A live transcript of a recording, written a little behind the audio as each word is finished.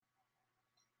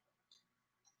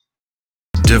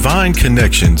Divine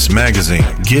Connections Magazine.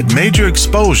 Get major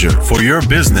exposure for your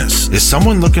business. Is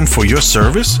someone looking for your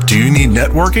service? Do you need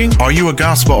networking? Are you a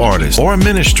gospel artist or a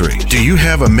ministry? Do you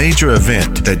have a major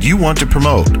event that you want to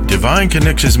promote? Divine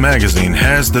Connections Magazine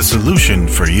has the solution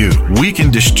for you. We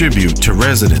can distribute to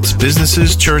residents,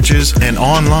 businesses, churches, and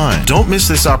online. Don't miss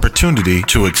this opportunity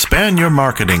to expand your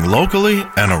marketing locally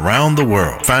and around the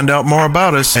world. Find out more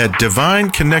about us at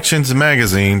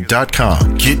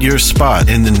divineconnectionsmagazine.com. Get your spot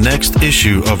in the next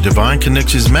issue of Divine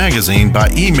Connections Magazine by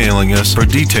emailing us for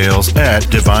details at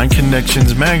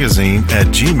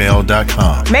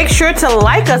divineconnectionsmagazine@gmail.com. Make sure to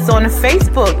like us on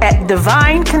Facebook at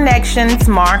Divine Connections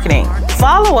Marketing.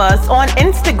 Follow us on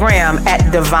Instagram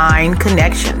at Divine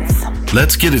Connections.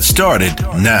 Let's get it started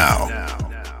now.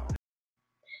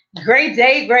 Great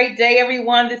day,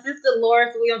 everyone. This is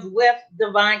Dolores Williams with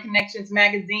Divine Connections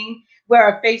Magazine. We're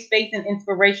a faith-based and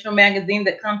inspirational magazine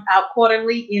that comes out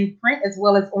quarterly in print as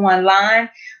well as online.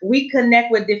 We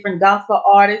connect with different gospel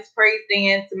artists, praise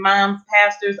dance, moms,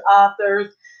 pastors,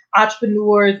 authors,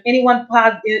 entrepreneurs, anyone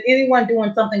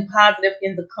doing something positive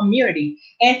in the community.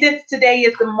 And since today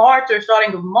is the March, or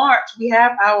starting of March, we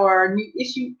have our new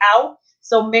issue out.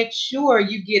 So make sure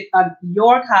you get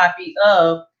your copy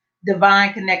of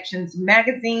Divine Connections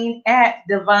Magazine at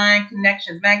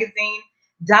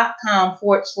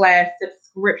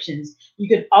divineconnectionsmagazine.com/subscriptions. You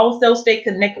can also stay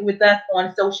connected with us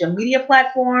on social media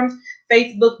platforms,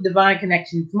 Facebook, Divine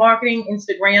Connections Marketing,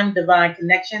 Instagram, Divine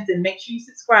Connections, and make sure you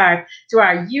subscribe to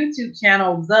our YouTube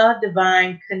channel, The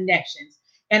Divine Connections.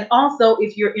 And also,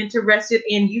 if you're interested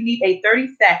and you need a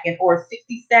 30-second or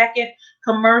 60-second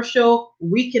commercial,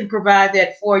 we can provide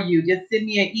that for you. Just send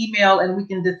me an email and we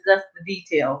can discuss the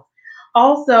details.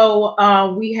 Also,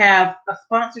 we have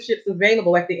sponsorships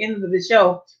available at the end of the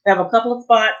show. We have a couple of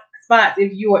spots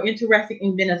if you are interested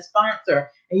in being a sponsor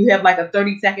and you have like a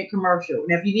 30-second commercial.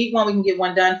 And if you need one, we can get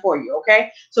one done for you, okay?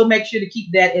 So make sure to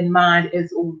keep that in mind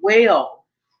as well.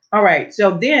 All right,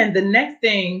 so then the next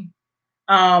thing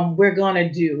we're going to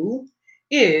do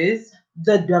is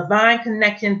the Divine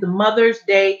Connections Mother's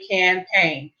Day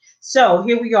campaign. So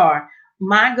here we are.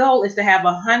 My goal is to have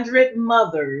 100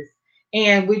 mothers,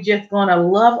 and we're just going to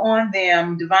love on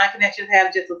them. Divine Connections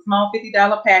have just a small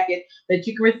 $50 packet that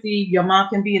you can receive. Your mom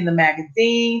can be in the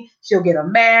magazine. She'll get a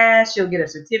mask. She'll get a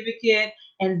certificate.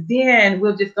 And then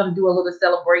we're just going to do a little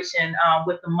celebration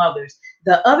with the mothers.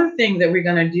 The other thing that we're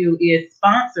going to do is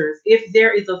sponsors. If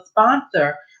there is a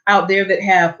sponsor out there that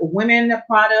have women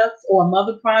products or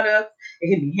mother products,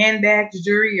 it can be handbags,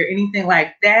 jewelry, or anything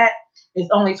like that. It's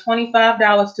only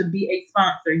 $25 to be a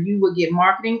sponsor. You will get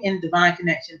marketing in Divine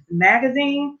Connections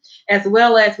Magazine, as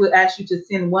well as we'll ask you to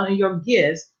send one of your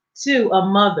gifts to a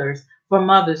mother's for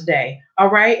Mother's Day. All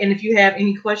right. And if you have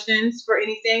any questions for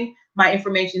anything, my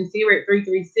information is here at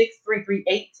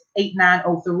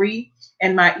 336-338-8903.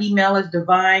 And my email is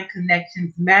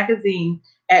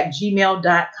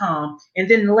divineconnectionsmagazine@gmail.com. And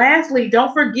then lastly,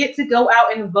 don't forget to go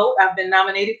out and vote. I've been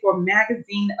nominated for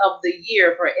Magazine of the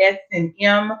Year for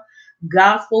S&M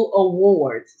Gospel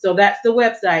Awards. So that's the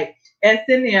website,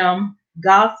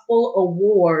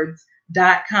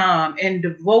 snmgospelawards.com. And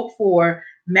to vote for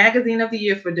Magazine of the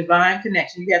Year for Divine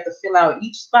Connection, you have to fill out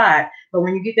each spot. But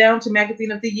when you get down to Magazine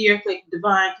of the Year, click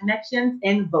Divine Connections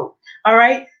and vote. All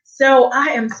right. So I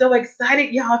am so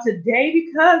excited, y'all, today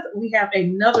because we have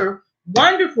another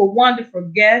wonderful, wonderful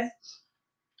guest,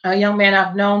 a young man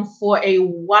I've known for a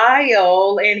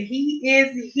while, and he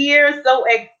is here. So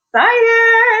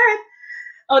excited.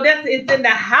 Oh, it's in the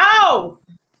house.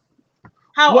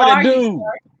 How what are it you?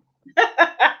 do?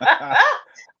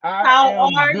 How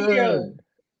are good. you?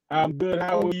 I'm good.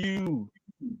 How are you?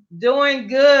 Doing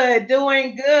good,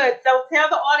 doing good. So tell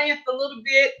the audience a little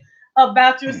bit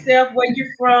about yourself, where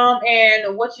you're from,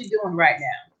 and what you're doing right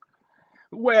now.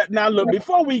 Well, now look,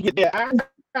 before we get there, I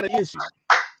got an issue.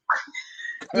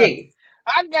 Yes.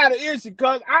 I got an issue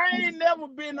because I ain't never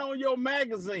been on your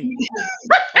magazine.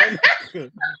 What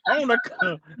you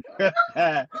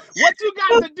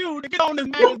got to do to get on this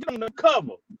magazine, get on the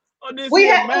cover of this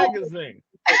magazine?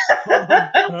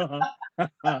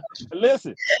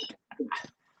 Listen.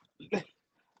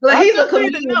 Well, he's a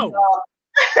comedian.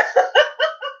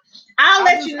 I'll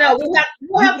let you know. We'll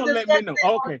have to let me know.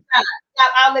 Okay.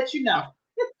 I'll let you know.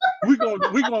 We're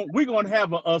gonna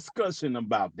have a discussion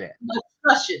about that.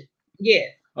 Discussion.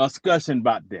 Yes. A discussion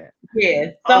about that.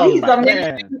 Yes. So he's a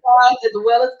ministry as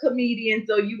well as comedian.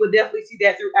 So you will definitely see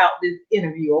that throughout this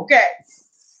interview. Okay.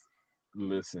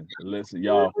 Listen,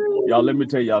 y'all. Let me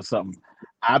tell y'all something.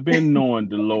 I've been knowing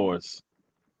Dolores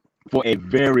for a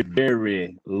very,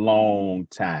 very long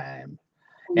time.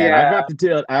 And I Yeah. got to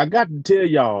tell, I got to tell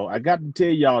y'all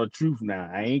the truth now.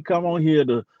 I ain't come on here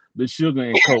to the sugar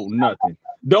and coat nothing.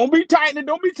 Don't be tightening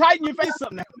your face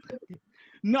up now.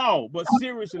 No, but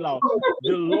seriously, Lord,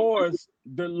 Dolores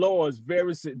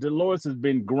has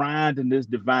been grinding this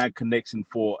divine connection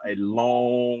for a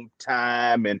long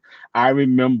time, and I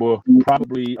remember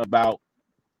probably about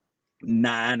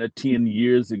 9 or 10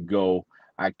 years ago,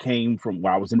 I came from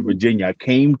where I was in Virginia. I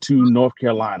came to North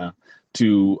Carolina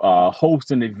to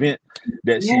host an event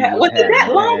that she Yeah. was Was it that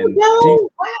having, long and she,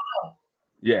 ago? Wow.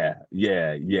 yeah.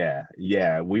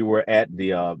 We were at the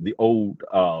Yeah. old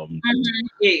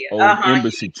Uh-huh.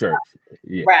 embassy church.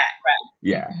 Yeah, Right, right.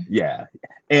 yeah.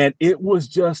 And it was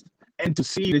just, and to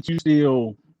see that you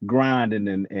still grinding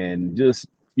and just,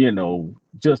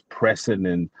 just pressing,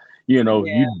 and Yeah. you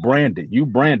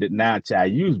branded now,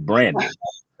 child. Use branded.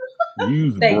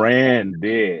 Use Thank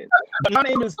branded. But my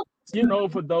name is,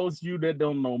 for those of you that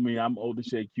don't know me, I'm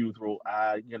DeShea Cuthrell.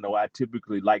 I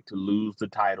typically like to lose the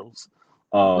titles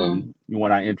you.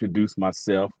 when I introduce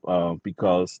myself,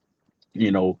 because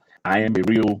I am a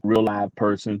real live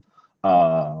person,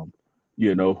 uh,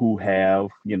 who have,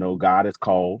 God has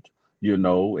called,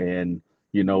 and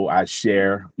I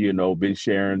share, been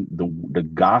sharing the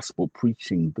gospel,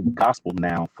 preaching the gospel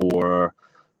now for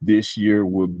this year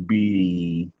would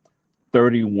be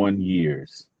 31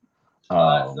 years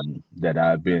Awesome. that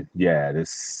I've been. Yeah,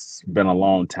 it's been a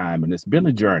long time, and it's been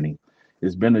a journey.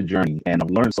 It's been a journey, and I've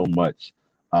learned so much.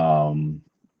 Um,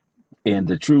 and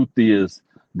the truth is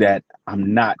that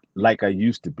I'm not like I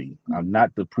used to be. I'm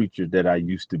not the preacher that I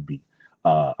used to be.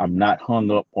 I'm not hung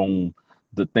up on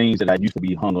the things that I used to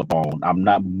be hung up on. I'm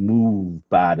not moved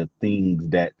by the things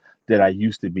that I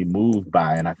used to be moved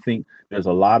by. And I think there's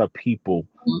a lot of people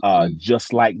Mhm.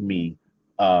 just like me,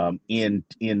 in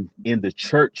the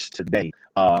church today.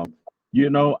 I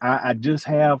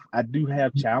do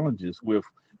have challenges with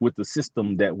the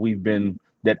system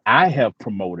that I have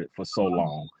promoted for so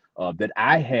long, that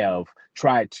I have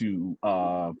tried to,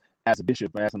 as a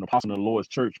bishop, as an apostle in the Lord's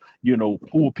church,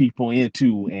 pull people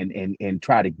into, and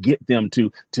try to get them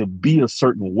to be a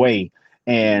certain way.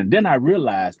 And then I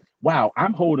realized, wow,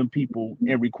 I'm holding people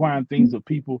and requiring things of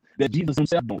people that Jesus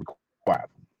himself don't require.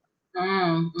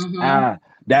 Mm-hmm. Ah,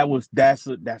 that's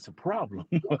a problem.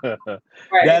 Right.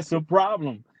 That's a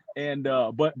problem. And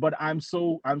but I'm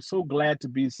so glad to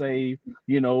be saved.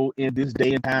 In this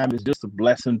day and time, it's just a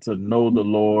blessing to know the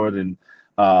Lord, and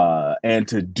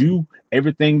to do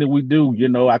everything that we do.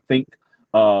 I think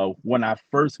when I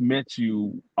first met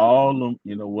you, all of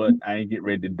you know what, I ain't get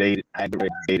ready to date it. I ain't get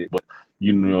ready to date it, but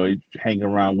hanging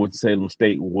around with Salem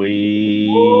State Woo!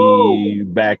 way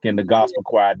back in the gospel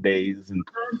choir days, and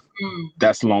Mm.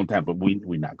 that's a long time, but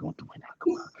we're not going to. We're not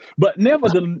going. But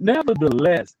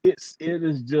nevertheless, it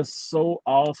is just so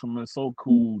awesome and so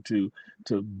cool to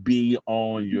be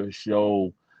on your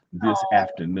show this Oh,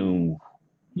 afternoon.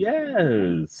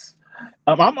 Yes.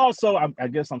 I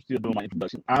guess I'm still doing my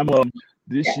introduction.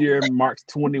 This yeah. year marks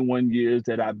 21 years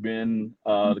that I've been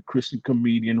the Christian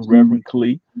comedian Reverend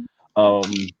Clee.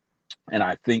 Um, and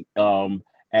I think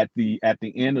at the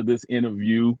end of this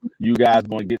interview, you guys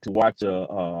going to get to watch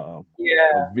a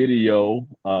Yeah. video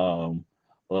of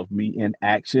me in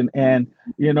action, and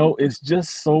it's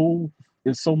so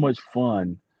much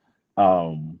fun,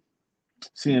 um,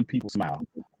 seeing people smile,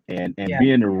 and Yeah.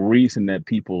 being the reason that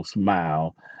people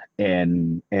smile,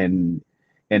 and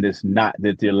it's not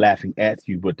that they're laughing at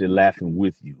you, but they're laughing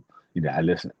with you.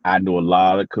 I know a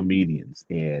lot of comedians,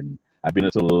 and I've been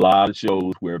to a lot of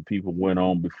shows where people went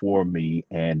on before me,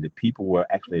 and the people were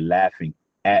actually laughing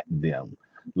at them.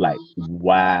 Like,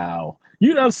 wow,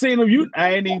 you done seen them.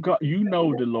 I ain't even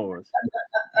Dolores.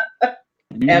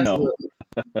 You know. Absolutely.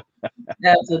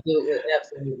 Absolutely.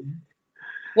 Absolutely.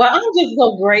 Well, I'm just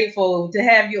so grateful to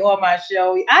have you on my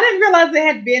show. I didn't realize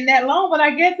it had been that long, but I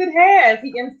guess it has.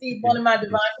 He emceed one of my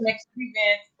Divine Connection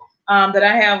events that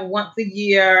I have once a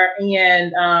year.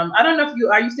 And I don't know if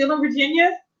are you still in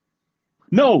Virginia?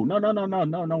 No.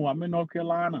 I'm in North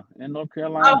Carolina. In North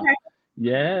Carolina. Okay.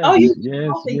 Oh, Yes, you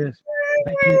yes, okay. yes.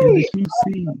 Back in the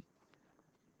QC,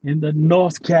 in the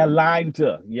North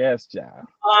Carolina. Yes, child.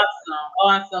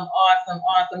 Awesome.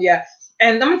 Yeah.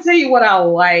 And let me tell you what I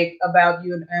like about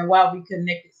you and why we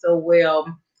connected so well.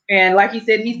 And like he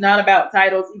said, he's not about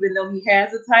titles, even though he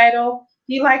has a title.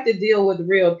 He likes to deal with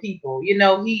real people.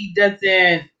 He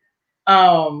doesn't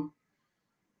um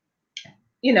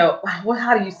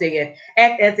how do you say it?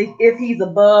 Act as if he's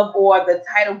above or the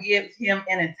title gives him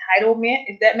an entitlement,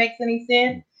 if that makes any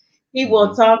sense. He will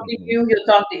Hmm. talk to Hmm. you. He'll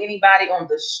talk to anybody on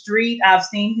the street. I've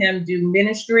seen him do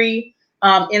ministry.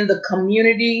 in the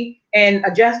community, and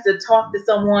just to talk to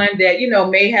someone that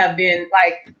may have been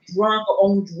like drunk or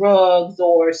on drugs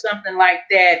or something like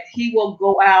that. He will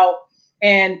go out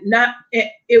and not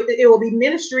it will be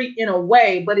ministry in a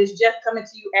way, but it's just coming to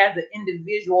you as an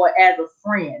individual, as a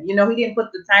friend. He didn't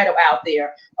put the title out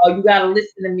there, oh, you got to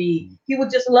listen to me. He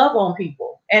would just love on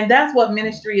people, and that's what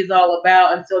ministry is all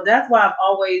about. And so that's why I've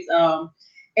always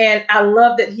and I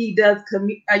love that he does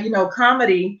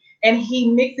comedy, and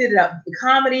he mixes it up, the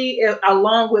comedy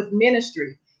along with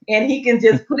ministry, and he can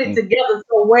just put it together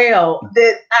so well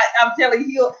that I'm telling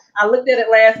you, I looked at it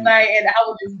last night and I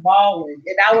was just bawling,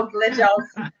 and I was let y'all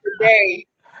see today,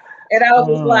 and I was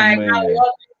just like, I man.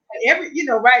 love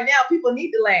it. Right now people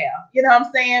need to laugh. You know what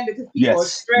I'm saying? Because people are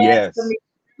Yes, stressed, yes,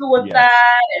 suicide, yes.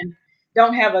 and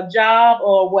don't have a job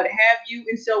or what have you,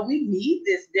 and so we need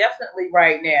this definitely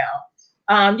right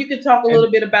now. You can talk a And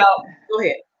little bit about. Go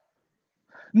ahead.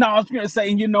 no, I was gonna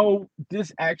say,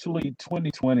 this actually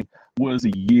 2020 was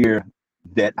a year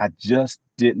that I just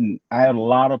didn't. I had a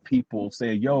lot of people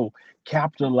say, "Yo,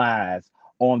 capitalize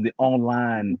on the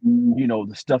online,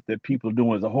 the stuff that people are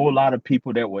doing." There's a whole lot of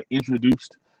people that were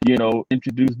introduced their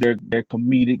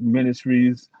comedic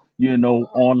ministries,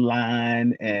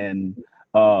 online, and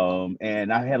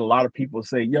I had a lot of people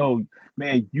say, "Yo,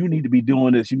 man, you need to be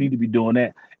doing this, you need to be doing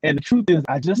that." And the truth is,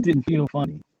 I just didn't feel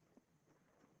funny.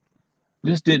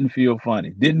 Just didn't feel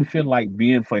funny. Didn't feel like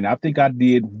being funny. I think I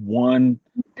did one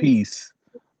piece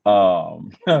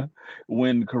um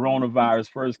when coronavirus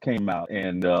first came out,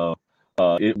 and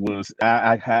it was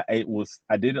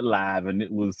I did it live, and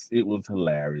it was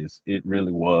hilarious. It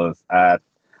really was.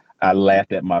 I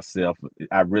laughed at myself.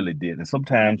 I really did. And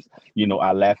sometimes,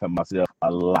 I laugh at myself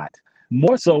a lot,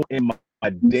 more so in my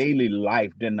daily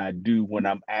life than I do when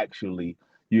I'm actually,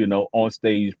 on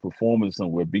stage performing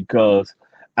somewhere, because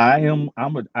I am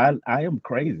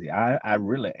crazy. I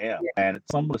really am. And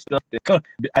some of the stuff that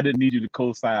I didn't need you to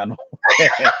co-sign on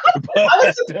that, I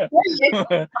was just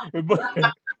but,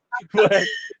 but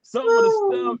some of the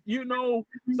stuff,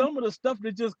 some of the stuff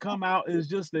that just come out is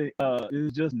just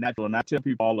natural. And I tell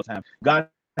people all the time, God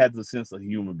has a sense of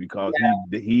humor because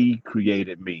he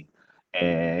created me,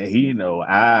 and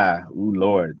ooh,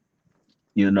 Lord,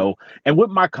 and with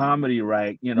my comedy,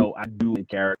 right, I do in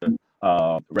character,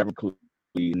 Reverend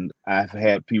Clee, and I've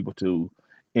had people to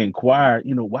inquire,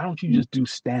 why don't you just do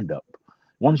stand up?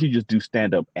 Why don't you just do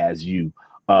stand up as you?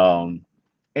 Um,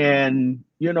 and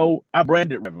I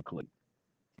branded Reverend Clee,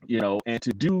 and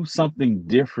to do something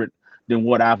different than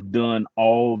what I've done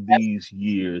all these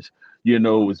years,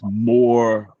 is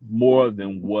more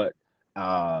than what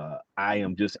I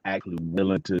am just actually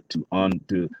willing to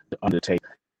undertake.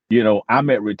 I'm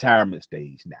at retirement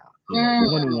stage now. mm,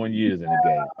 21 years in the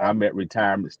game. I'm at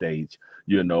retirement stage.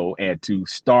 And to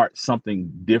start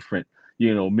something different,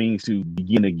 means to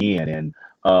begin again. And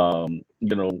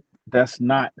that's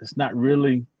not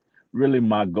really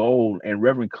my goal. And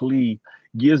Reverend Clee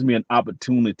gives me an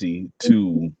opportunity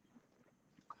to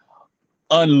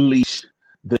unleash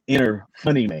the inner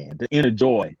funny man, the inner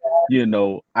joy.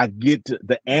 I get to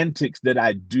the antics that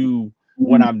I do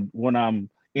when I'm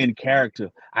in character.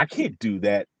 I can't do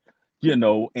that,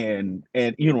 and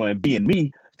being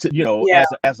me to yeah,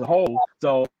 as a whole.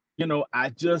 So I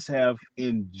just have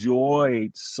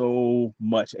enjoyed so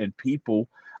much, and people,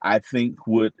 I think,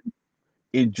 would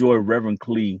enjoy Reverend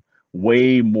Clee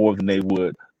way more than they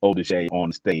would DeShea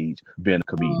on stage being a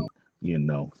comedian.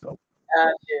 So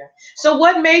gotcha. So,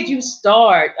 what made you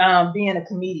start being a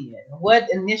comedian? What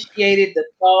initiated the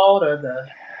thought or the?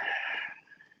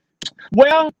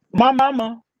 well, my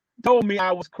mama told me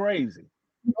I was crazy,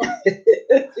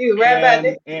 You right about that?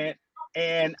 and and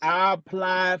and I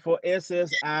applied for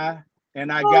SSI,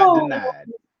 and I got Oh, denied.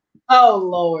 oh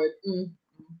Lord. Mm.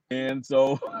 And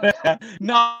so,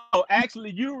 no,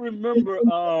 actually, you remember,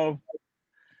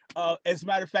 as a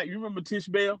matter of fact, you remember Tish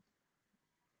Bell,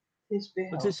 Fish Bell.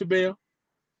 Letitia Bell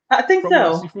I think from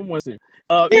so. Wesley, from Wesley.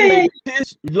 Yeah, yeah, Anyway,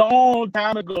 Tish, long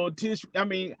time ago, Tish. I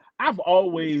mean, I've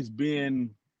always been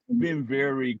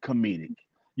very comedic,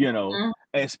 yeah.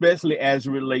 especially as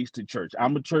it relates to church.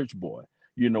 I'm a church boy.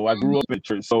 I Mhm. grew up in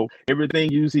church, so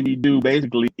everything you see me do,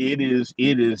 basically, it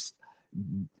is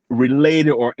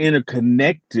related or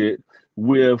interconnected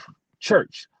with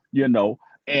church.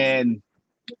 And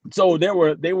so there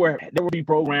would be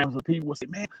programs where people would say,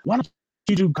 "Man, why don't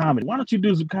you do comedy? Why don't you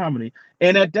do some comedy?"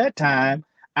 And at that time,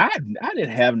 I didn't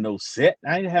have no set.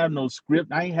 I didn't have no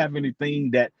script. I didn't have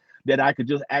anything that I could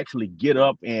just actually get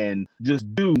up and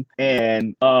just do.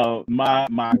 And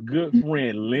my good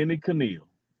friend Lenny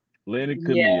Yeah,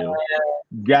 Cunneal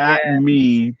got yeah.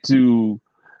 me to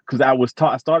because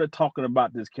I started talking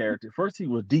about this character. First, he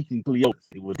was Deacon Cleopas.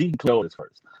 He was Deacon Cleopas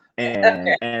first,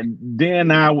 Okay. and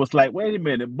then I was like, wait a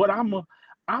minute, but I'm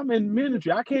in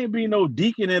ministry. I can't be no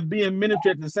deacon and be in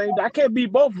ministry at the same time. I can't be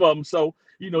both of them. So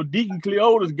Deacon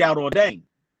Cleopas got ordained,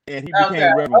 and he Okay.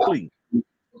 became Reverend Cleo.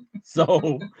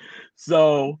 So,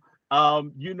 so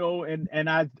and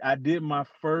I did my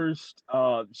first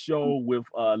show with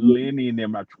Lenny and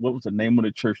them. What was the name of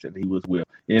the church that he was with?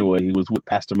 Anyway, he was with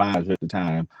Pastor Myers at the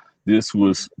time. This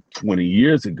was 20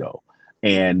 years ago,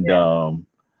 and Yeah.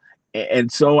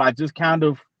 and so I just kind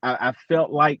of I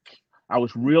felt like I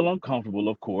was real uncomfortable,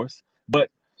 of course, but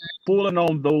pulling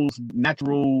on those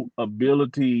natural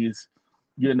abilities,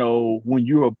 when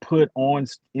you are put on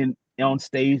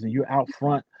stage and you're out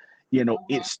front,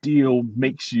 it still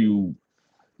makes you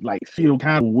like feel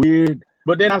kind of weird.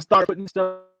 But then I started putting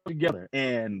stuff together,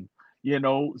 and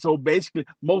so basically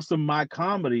most of my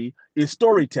comedy is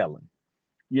storytelling.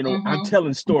 I'm Mm-hmm.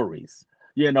 telling stories,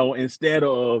 instead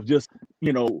of just,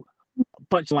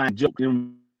 punchline jokes.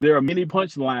 And there are many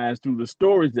punchlines through the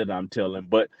stories that I'm telling,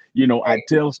 but I Right.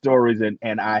 tell stories,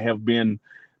 and I have been,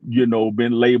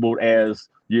 been labeled as,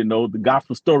 the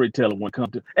gospel storyteller when it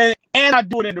comes to, and I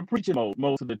do it in the preaching mode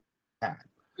most of the time.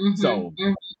 Mm-hmm. So,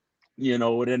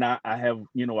 then I have,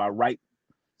 I write.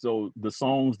 So the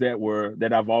songs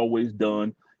that I've always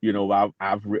done,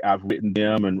 I've written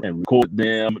them and recorded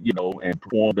them, and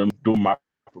performed them during my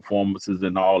performances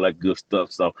and all that good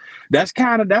stuff. So that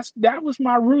was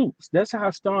my roots. That's how I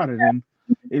started, and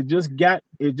it just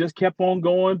kept on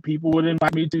going. People would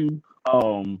invite me to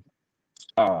um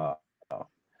uh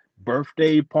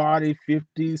birthday party,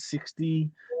 50, 60-year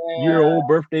Yeah. old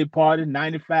birthday party,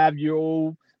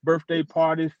 95-year-old birthday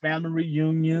parties, family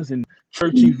reunions, and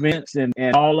church events, and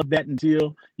all of that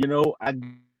until I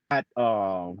got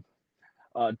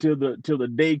till the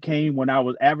day came when I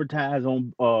was advertised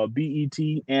on BET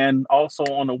and also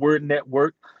on the Word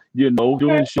Network. Okay.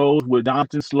 Doing shows with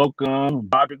Jonathan Slocum,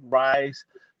 Bobby Rice,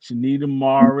 Shanita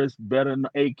Morris, better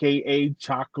AKA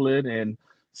Chocolate, and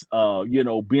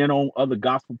being on other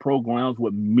gospel programs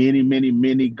with many, many,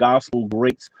 many gospel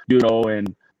greats.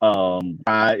 And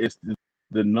it's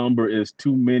the number is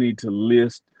too many to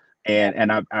list, Yeah.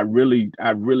 and I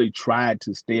really tried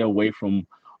to stay away from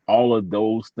all of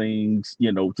those things,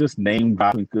 just name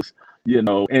dropping, because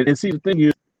and see, the thing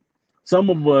is, some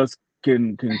of us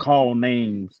can call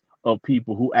names of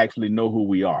people who actually know who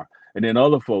we are, and then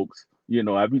other folks,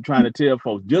 I be trying to tell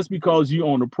folks, just because you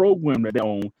on the program that they're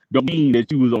on, don't mean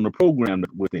that you was on the program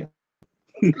with them.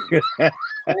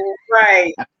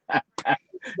 Right.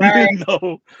 you Right.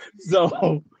 know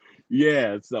so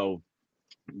yeah, so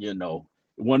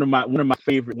one of my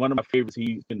favorites,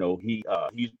 he's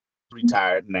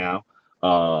retired now,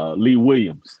 Lee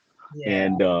Williams, Yeah.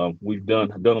 and we've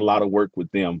done a lot of work with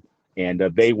them, and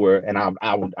they were, and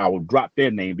I would drop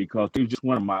their name because they were just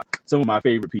some of my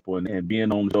favorite people, and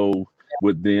being on those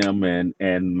with them, and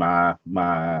my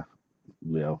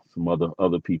some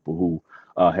other people who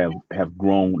have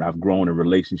grown I've grown a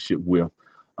relationship with,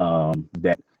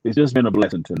 that it's just been a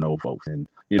blessing to know folks. And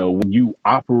when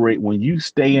you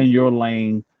stay in your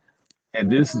lane, and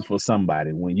this is for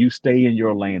somebody, when you stay in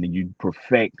your lane and you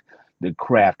perfect the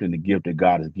craft and the gift that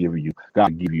God has given you,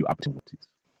 God will give you opportunities.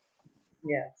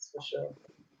 Yes, for sure.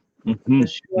 hmm For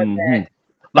sure hmm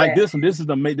Like that. this one, this is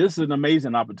an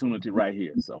amazing opportunity right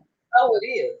here. So Oh, it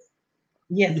is.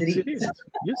 Yes, it yes, it is. is.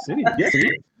 Yes, it is. Yes, it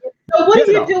is. So what Yes,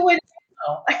 are it you are. doing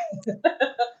now?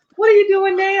 What are you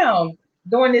doing now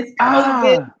during this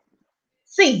COVID Ah,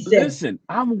 season? listen,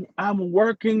 I'm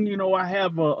working. I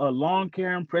have a lawn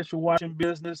care and pressure washing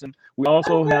business, and we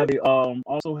also Okay.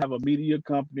 have a media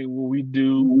company where we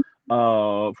do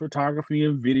photography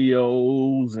and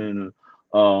videos, and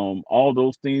all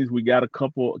those things. We got a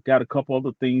couple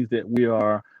other things that we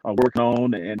are working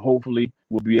on, and hopefully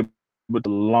we'll be able to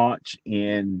launch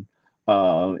in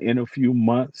a few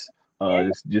months. Yeah.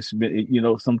 It's just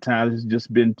been, sometimes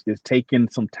it's taken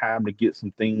some time to get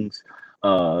some things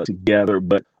together.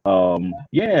 But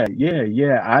yeah,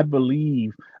 I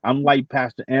believe I'm like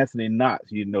Pastor Anthony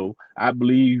Knox. I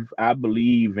believe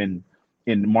in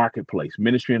the marketplace,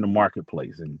 ministry in the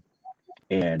marketplace, and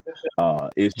For sure.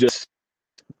 it's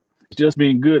just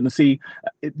been good. And see,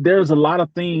 there's a lot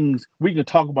of things we can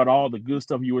talk about, all the good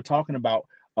stuff you were talking about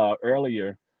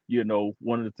earlier.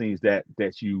 One of the things that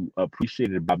you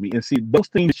appreciated about me, and see, those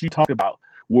things that you talked about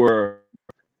were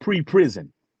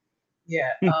pre-prison. Yeah.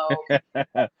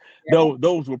 Yeah.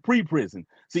 Those were pre-prison.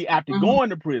 See, after Mhm. going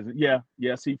to prison, yeah,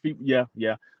 see, people,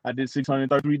 yeah, I did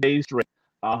 633 days straight.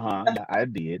 Yeah, I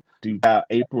did.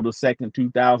 April the 2nd,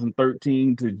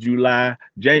 2013 to January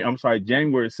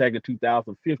 2nd,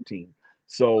 2015.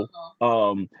 So,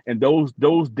 Mhm. and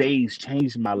those days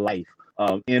changed my life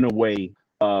in a way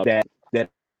that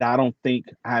I don't think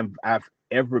I've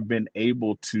ever been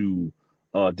able to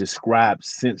describe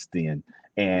since then.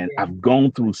 And Yeah. I've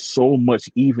gone through so much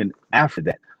even after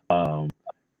that.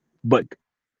 But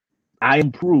I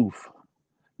am proof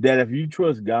that if you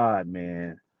trust God,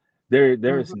 man, there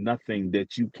is Mhm. nothing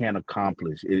that you can't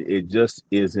accomplish. It just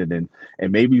isn't.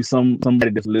 And maybe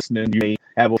somebody that's listening, you may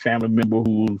have a family member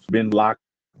who's been locked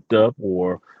up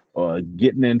or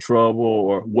getting in trouble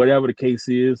or whatever the case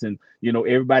is. And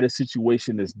everybody's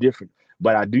situation is different.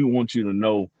 But I do want you to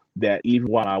know that even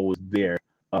while I was there,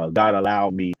 God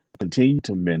allowed me to continue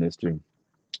to minister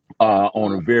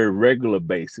on Mhm. a very regular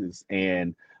basis,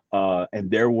 and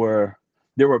there were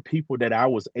people that I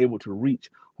was able to reach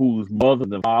whose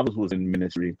mothers and fathers was in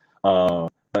ministry.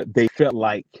 But they felt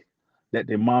like that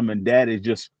their mom and daddy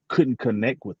just couldn't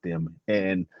connect with them,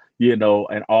 and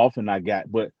often I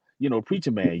got, but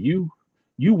preacher man, you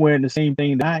wearing the same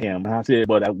thing that I am. And I said,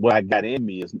 but what I got in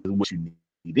me is what you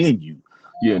need in you,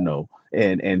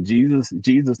 and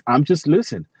Jesus, I'm just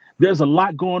listen. There's a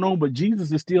lot going on, but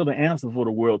Jesus is still the answer for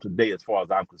the world today, as far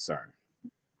as I'm concerned.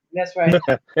 That's right.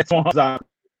 As far as I'm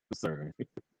concerned.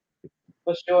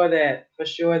 For sure that.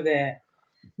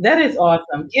 That is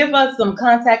awesome. Give us some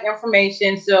contact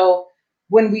information so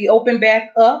when we open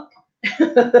back up,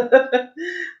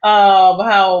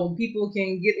 how people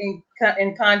can get in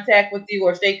contact with you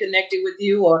or stay connected with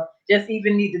you or just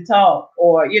even need to talk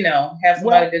or, have somebody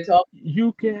Well, to talk.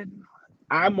 you can.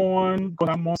 I'm on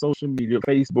social media,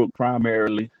 Facebook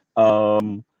primarily.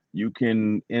 You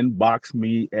can inbox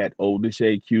me at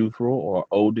DeShea Cuthrell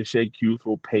or DeShea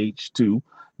Cuthrell page 2.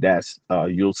 That's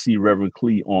you'll see Reverend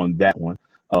Clee on that one.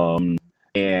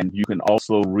 And you can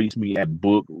also reach me at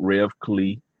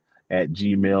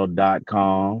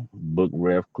bookrevclee@gmail.com,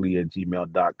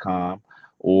 bookrevclee@gmail.com,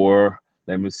 or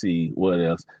let me see what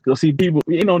else. You'll see people,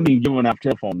 you don't need giving out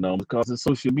telephone numbers because it's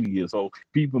social media. So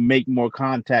people make more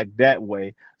contact that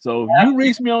way. So if you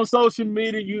reach me on social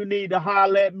media, you need to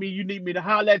holler at me, you need me to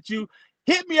holler at you,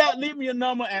 hit me up, leave me a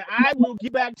number, and I will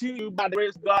get back to you by the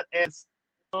grace of God at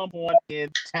some point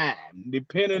in time,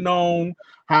 depending on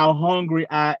how hungry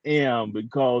I am,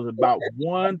 because about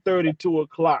 1:30, 2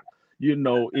 o'clock,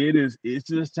 it's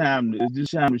just time to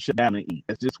shut down and eat.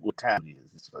 That's just what time it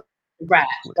is. Right,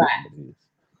 That's what right. time it is.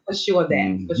 For sure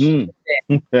that. For sure Hmm. that.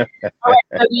 Let All right.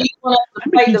 So do you want us to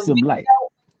me play keep the some light.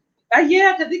 video?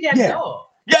 Yeah, because it got Yeah, dark.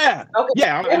 yeah, Okay.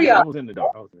 yeah. Here we I are. was in the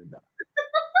dark. I was in the dark.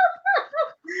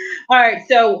 All right.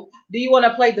 So do you want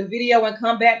to play the video and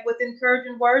come back with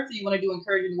encouraging words or you want to do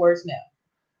encouraging words now?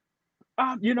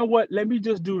 You know what? Let me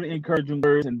just do the encouraging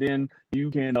words, and then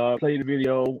you can play the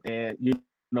video, and you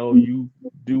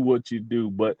do what you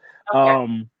do. But Okay.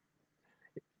 um,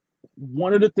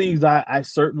 one of the things I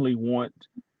certainly want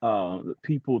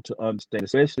people to understand,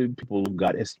 especially people of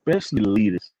God, especially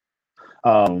leaders.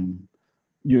 Um,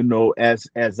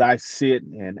 as I sit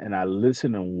and I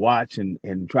listen and watch and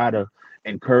try to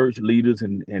encourage leaders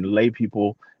and lay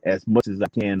people as much as I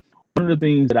can. One of the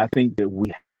things that I think that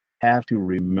we have to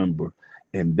remember,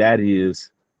 and that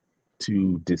is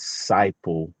to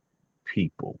disciple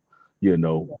people.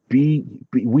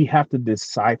 We have to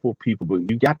disciple people, but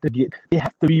they have to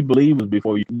be believers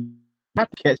before you have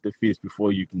to catch the fish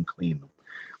before you can clean them.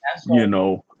 That's you right.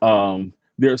 know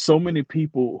there are so many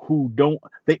people who don't,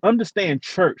 they understand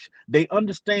church, they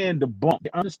understand the bump, they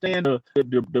understand the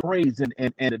praise and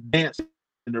the dance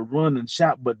and the run and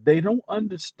shout, but they don't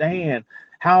understand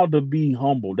how to be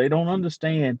humble. They don't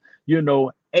understand,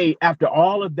 hey, after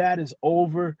all of that is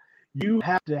over, you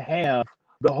have to have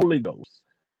the Holy Ghost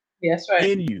That's right.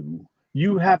 in you.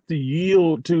 You have to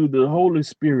yield to the Holy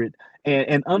Spirit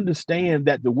and understand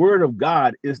that the Word of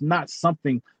God is not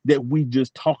something that we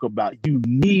just talk about. You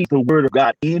need the Word of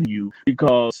God in you,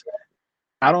 because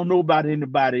I don't know about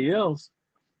anybody else,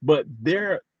 but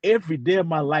every day of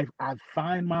my life, I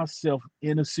find myself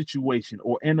in a situation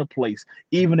or in a place,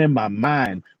 even in my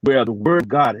mind, where the Word of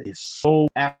God is so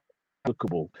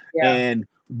applicable. Yeah. And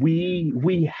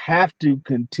we have to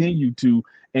continue to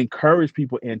encourage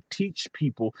people and teach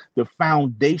people the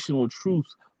foundational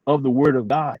truths of the Word of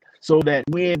God, so that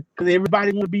because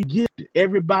everybody want to be gifted,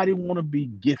 everybody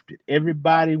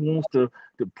wants to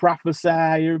prophesy,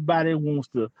 everybody wants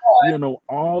to,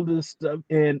 all this stuff.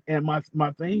 And my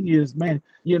thing is, man,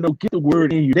 get the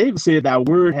word in you. David said, "Thy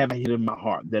word have I hid in my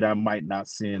heart, that I might not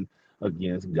sin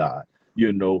against God."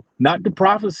 Not the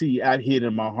prophecy I hid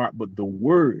in my heart, but the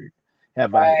word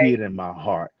have I Right. hid in my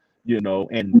heart.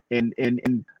 And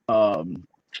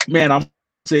man, I'm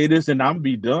say this and I'm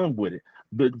be done with it.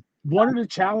 But one of the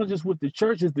challenges with the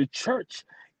church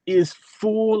is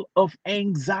full of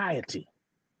anxiety.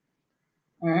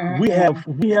 We have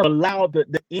allowed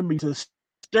the enemy to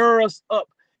stir us up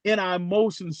in our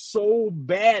emotions so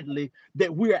badly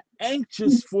that we are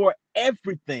anxious for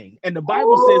everything. And the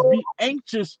Bible says, be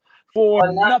anxious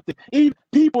for nothing. Even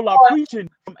people are preaching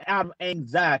from out of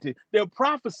anxiety. They're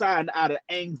prophesying out of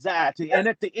anxiety. And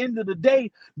at the end of the day,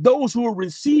 those who are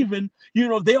receiving,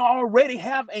 they already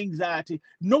have anxiety.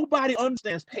 Nobody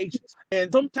understands patience.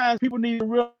 And sometimes people need to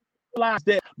realize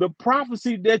that the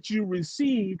prophecy that you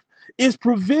received is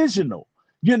provisional,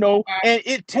 and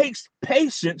it takes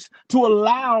patience to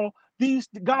allow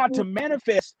God to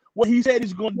manifest what he said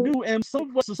he's going to do. And some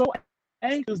of us are so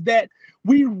anxious that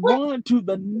we run to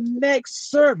the next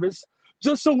service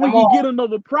just so we can get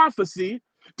another prophecy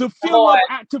to fill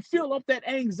up that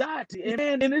anxiety.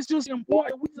 And it's just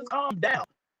important we just calm down,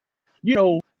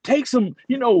 take some,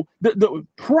 the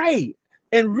pray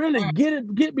and really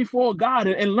get before God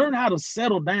and learn how to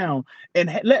settle down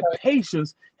and let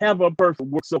patience have a perfect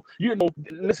work. So,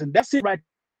 listen, that's it right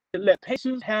there. Let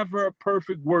patience have her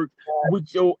perfect work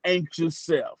with your anxious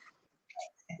self.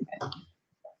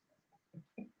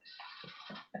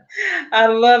 I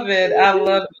love it. I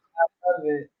love it. I love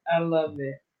it. I love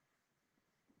it.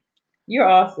 You're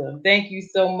awesome. Thank you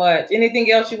so much.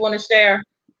 Anything else you want to share?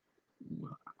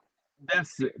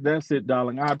 That's it,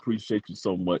 darling. I appreciate you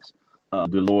so much,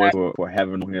 Dolores, for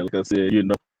having me here. Like I said,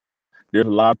 there's a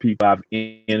lot of people I've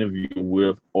interviewed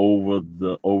with over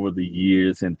the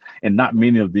years, and not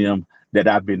many of them that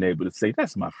I've been able to say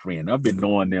that's my friend. I've been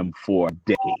knowing them for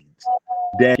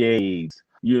decades,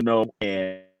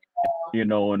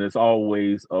 and it's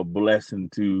always a blessing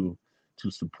to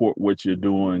support what you're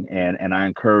doing, and I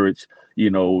encourage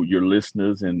your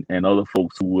listeners and other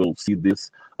folks who will see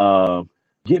this,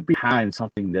 get behind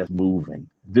something that's moving.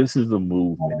 This is a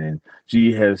movement, and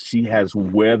she has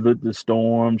weathered the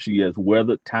storm. She has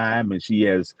weathered time, and she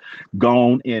has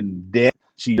gone in debt.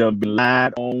 She done been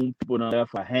lied on. People done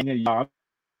left her hanging. Y'all,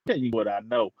 tell you what I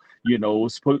know.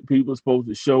 People supposed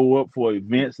to show up for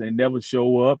events, they never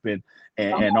show up, and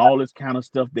all this kind of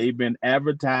stuff. They've been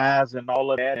advertised and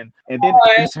all of that, and then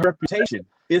it's her reputation.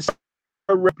 It's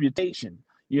her reputation.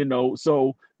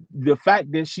 So the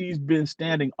fact that she's been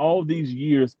standing all these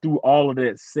years through all of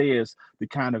that says the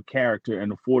kind of character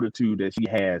and the fortitude that she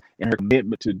has and her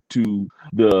commitment to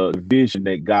the vision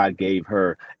that God gave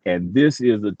her. And this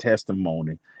is a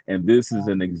testimony, and this is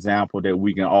an example that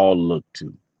we can all look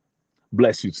to.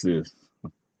 Bless you, sis.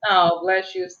 Oh,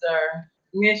 bless you, sir.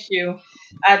 Miss you.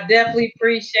 I definitely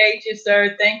appreciate you,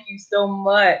 sir. Thank you so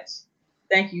much.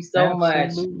 Thank you so much.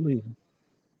 Absolutely.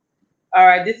 All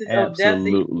right, this is Odessa.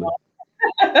 Absolutely.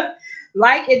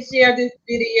 Like and share this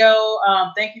video.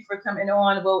 Thank you for coming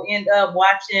on. We'll end up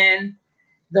watching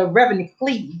the Reverend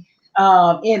Clee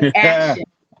in action.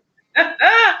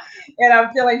 And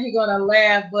I'm feeling you're gonna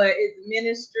laugh, but it's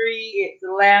ministry, it's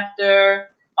laughter,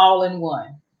 all in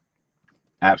one.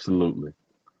 Absolutely.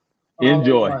 All in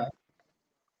Enjoy. one.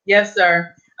 Yes,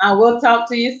 sir. We'll talk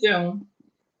to you soon.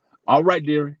 All right,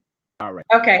 dearie. All right.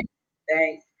 Okay.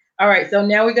 Thanks. All right. So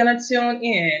now we're gonna tune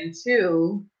in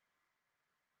to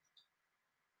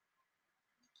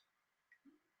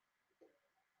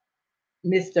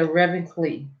Mr. Reverend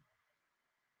Clee.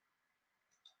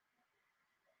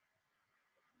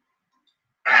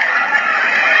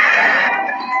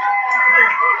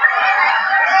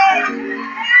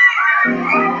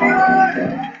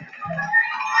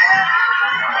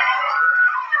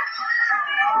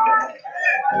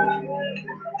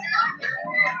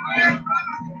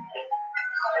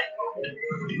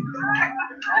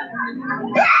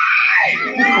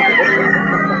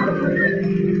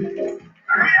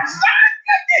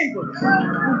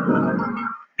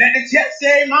 Let the church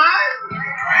say mine.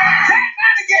 Say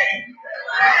that again.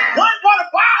 One for the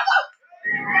Father,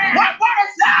 one for the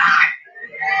Son,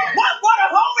 one for the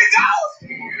Holy Ghost,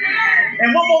 and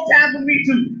one more time for me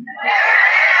too.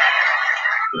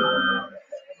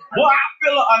 Boy, I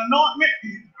feel an anointment.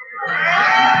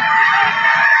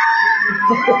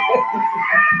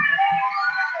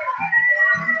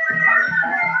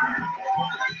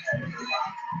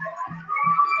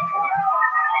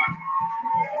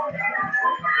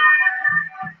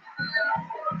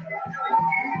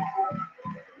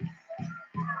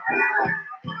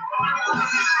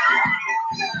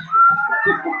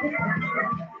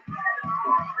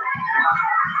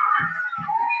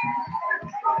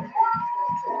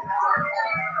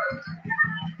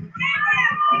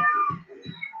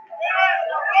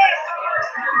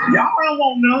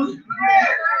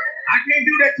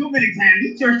 an exam.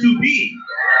 This church too big.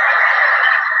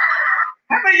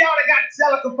 How many of y'all that got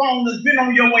cellular phone that's been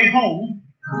on your way home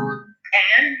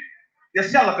and your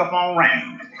cellular phone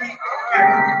rang?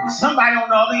 Somebody on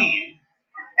the other end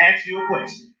asked you a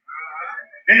question.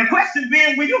 And the question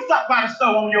being, will you stop by the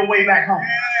store on your way back home? I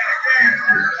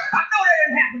know that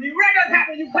didn't happen. It really doesn't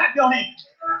happen. You clap your hands.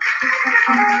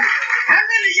 How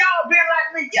many of y'all been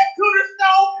like me? Get to the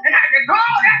store and I can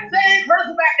call that same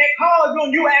person back that called you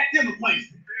and you ask them a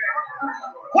question.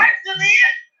 Question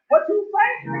is, what you say?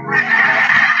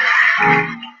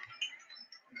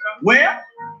 Well,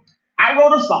 I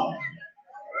wrote a song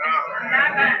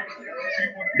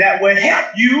that will help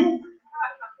you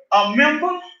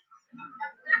remember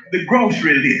the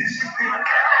grocery list.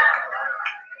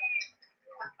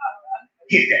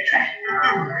 Hit that track.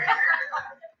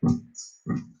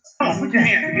 Come on, put your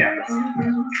hands together.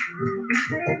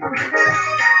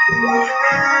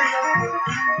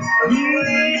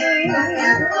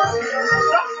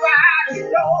 Somebody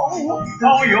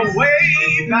on your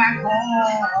way back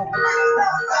home.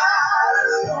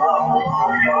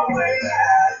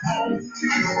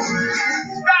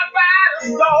 Stop by the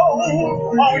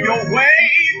store on your way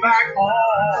back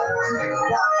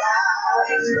home.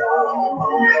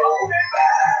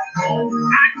 I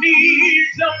need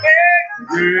some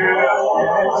eggs.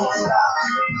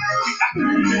 I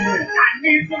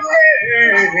need some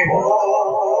eggs.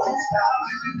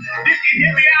 Did you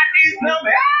hear me? I need some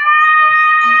eggs.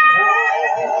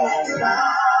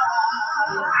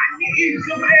 I need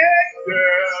some eggs,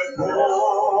 girl.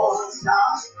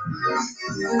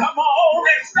 Come on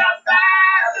and stop by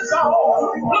the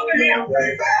store. Look at him.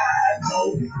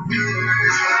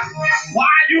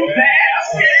 While you there,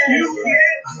 can you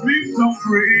get me some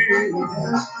free?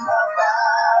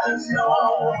 I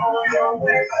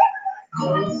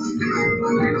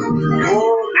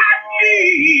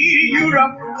need you to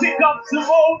pick up some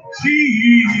old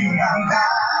cheese.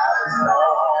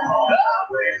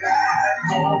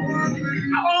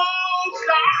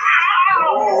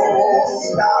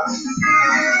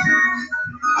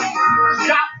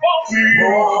 Stop for me.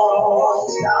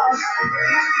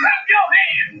 Clap your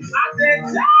hands. I said,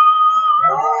 stop.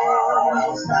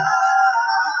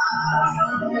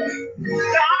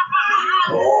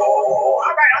 All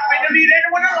right, I'm going to leave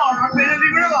everyone alone. I'm going to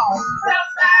leave it alone.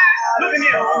 Look at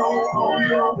here.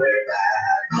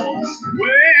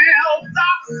 Well,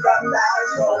 stop.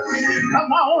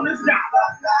 Come on and stop.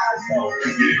 I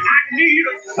need a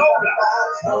soda.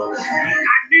 I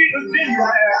need a ginger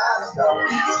ale.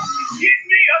 Get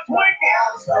me a Twinkie.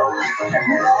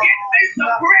 Get me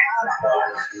some grits.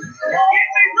 Get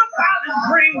me some collard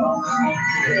greens.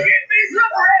 Get me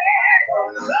some bread.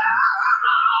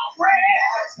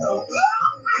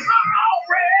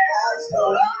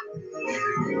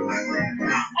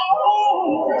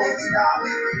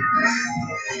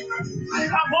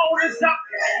 Come on and stop.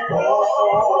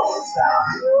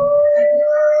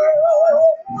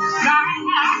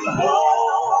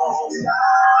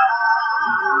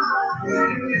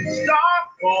 Stop.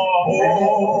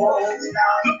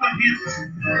 Look at him.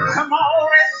 Come on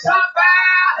and stop by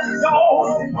the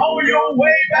door on your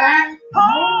way back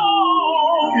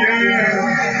home. Yeah.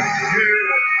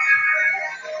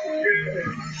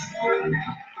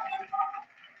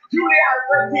 Julie, I was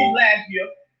 13 last year.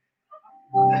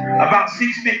 About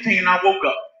 6:15, I woke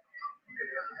up.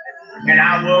 And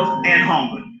I was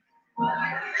hungry.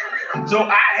 So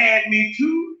I had me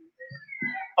 2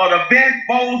 of the best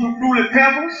bowls of fruity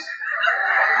pebbles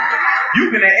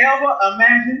you can ever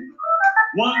imagine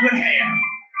one could have.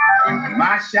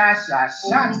 My shy.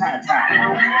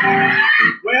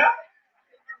 Well,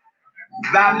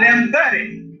 about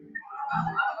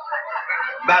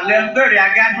 11:30,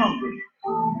 I got hungry.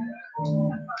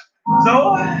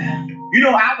 So,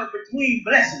 I was between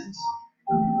blessings.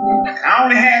 I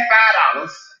only had $5.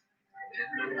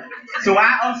 So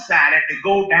I decided to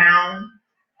go down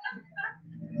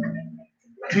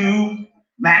to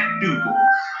McDougal's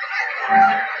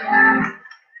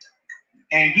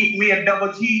and get me a double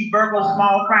cheeseburger,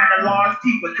 small fry, and a large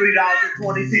tea for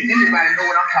 $3.20. Anybody know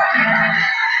what I'm talking about?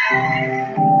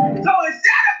 So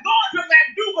instead of going to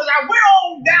McDougal's, I went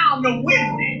on down to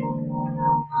Wendy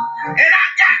and I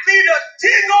got me the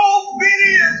old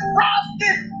bitty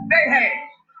frosted they had.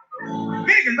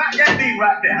 Big as about that thing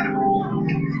right there.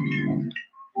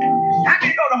 I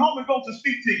can go to Holy Ghost to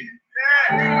speak to you.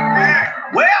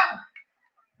 Well,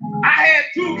 I had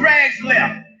 2 drags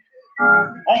left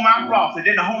on my cross, and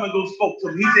then the Holy Ghost spoke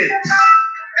to me. He said,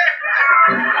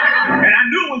 and I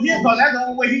knew it was him because that's the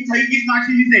only way he gets my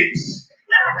cheese. He said,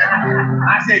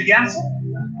 I said, yes, sir.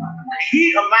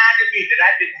 He reminded me that I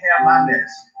didn't have my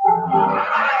medicine.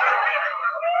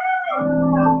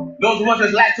 Those of us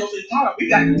that's lactose intolerant, we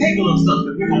got to take a little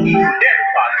something. We're going to eat dairy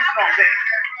products. You know what I'm saying?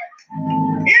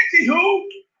 Anywho,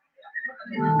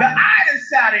 the itis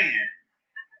sat in.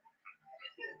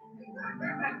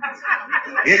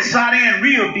 It sat in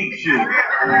real deep shit.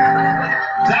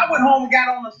 So I went home and got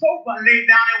on the sofa and laid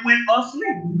down and went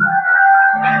asleep.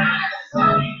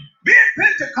 Being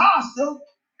Pentecostal,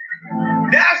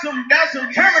 there's some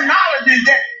terminology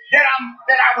that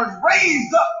I was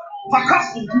raised up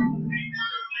accustomed to.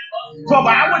 So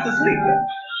but I went to sleep.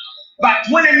 About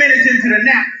 20 minutes into the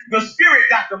nap, the spirit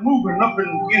got to moving up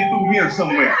and in through here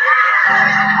somewhere.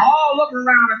 All up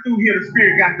around and through here, the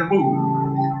spirit got to moving.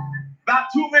 About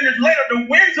 2 minutes later, the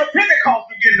winds of Pentecost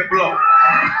began to blow.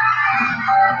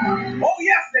 Oh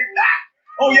yes, they did.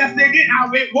 Oh yes, they did.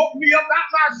 It woke me up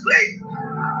out my sleep.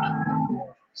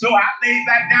 So I laid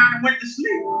back down and went to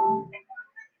sleep.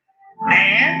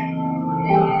 And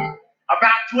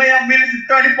about 12 minutes and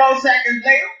 34 seconds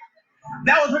later,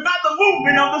 there was another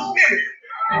movement of the spirit.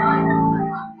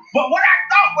 But what I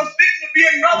thought was fixing to be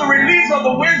another release of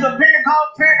the winds of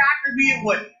Pentecost turned out to be it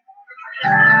wasn't.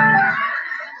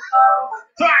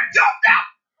 So I jumped out,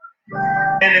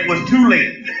 and it was too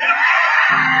late.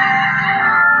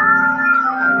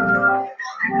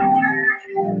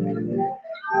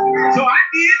 So I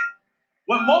did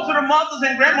what most of the mothers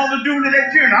and grandmothers do to their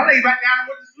children. I lay back down and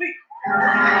went to sleep.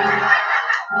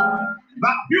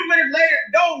 About a few minutes later,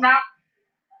 the door knocked.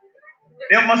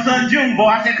 There was my son June boy.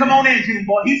 I said, "Come on in, June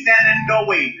boy." He's standing in the door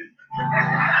waving.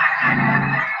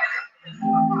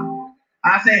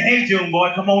 I said, "Hey, June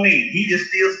boy, come on in." He just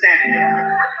still standing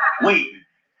there waiting.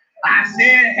 I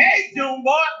said, "Hey, June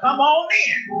boy, come on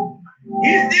in."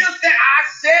 He still standing. I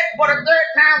said for the third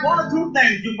time, one or two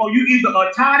things, June boy. You either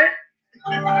retarded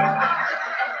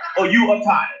or you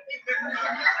retarded.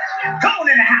 Come on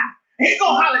in the house. He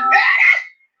gonna holler, "Daddy!"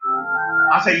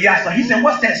 I said, "Yes, sir." He said,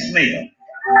 "What's that smell?"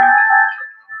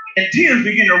 And tears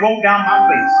begin to roll down my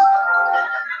face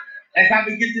as I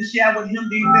begin to share with him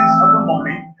the events of the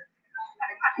morning,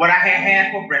 what I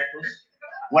had for breakfast,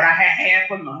 what I had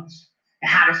for lunch, and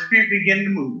how the spirit began to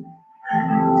move.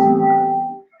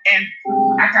 And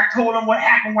after I told him what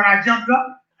happened when I jumped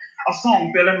up, a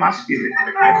song fell in my spirit.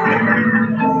 And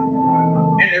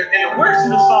the words of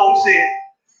the song said,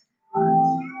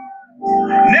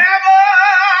 "Never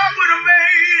would have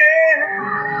made it.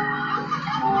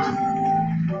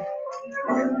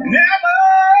 Never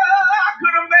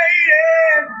could have made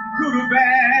it to the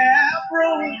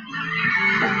bathroom.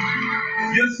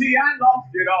 You see, I lost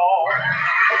it all.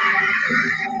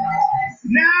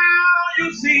 Now you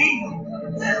see,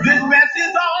 this mess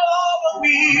is all over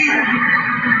me.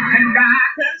 And I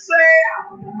can say,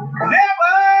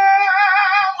 never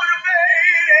would have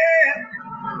made it."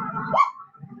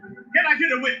 Can I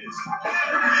get a witness?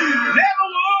 Never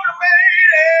would have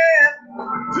made it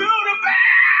to the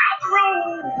bathroom.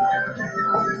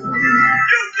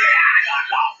 You see, I done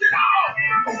lost it all.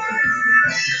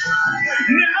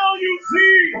 Now you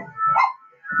see,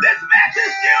 this mess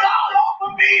is still all over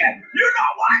me. You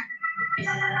know what?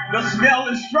 The smell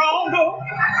is stronger.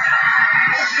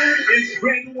 It's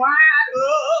spreading wide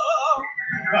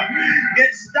up.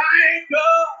 It's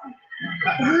stinker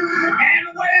and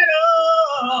wetter.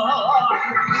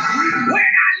 When I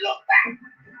look back,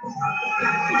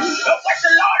 look what the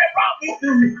Lord had brought me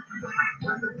through.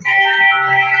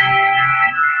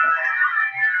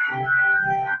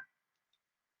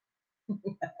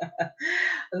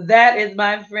 That is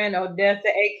my friend Odessa,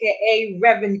 aka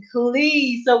Reverend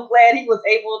Clee. So glad he was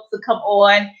able to come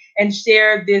on and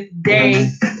share this day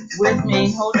with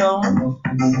me. Hold on.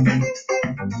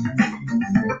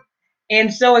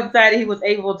 And so excited he was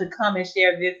able to come and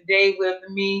share this day with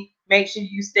me. Make sure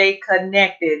you stay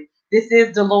connected. This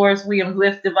is Dolores Williams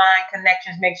with Divine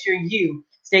Connections. Make sure you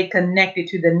stay connected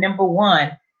to the number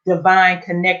one divine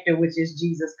connector, which is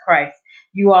Jesus Christ.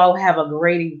 You all have a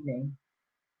great evening.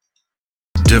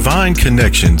 Divine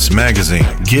Connections Magazine.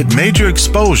 Get major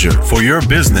exposure for your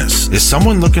business. Is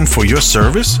someone looking for your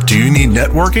service? Do you need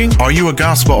networking? Are you a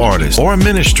gospel artist or a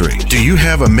ministry? Do you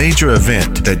have a major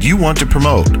event that you want to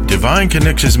promote? Divine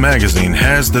Connections Magazine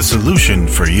has the solution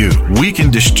for you. We can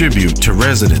distribute to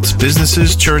residents,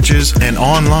 businesses, churches, and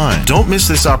online. Don't miss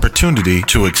this opportunity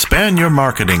to expand your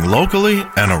marketing locally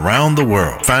and around the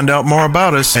world. Find out more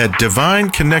about us at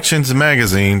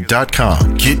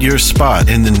divineconnectionsmagazine.com. Get your spot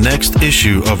in the next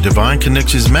issue of Divine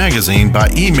Connections Magazine by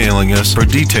emailing us for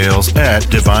details at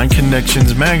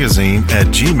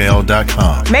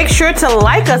divineconnectionsmagazine@gmail.com. Make sure to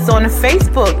like us on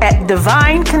Facebook at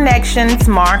Divine Connections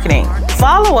Marketing.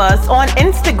 Follow us on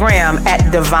Instagram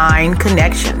at Divine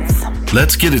Connections.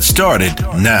 Let's get it started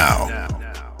now.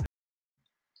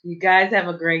 You guys have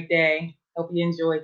a great day. Hope you enjoy.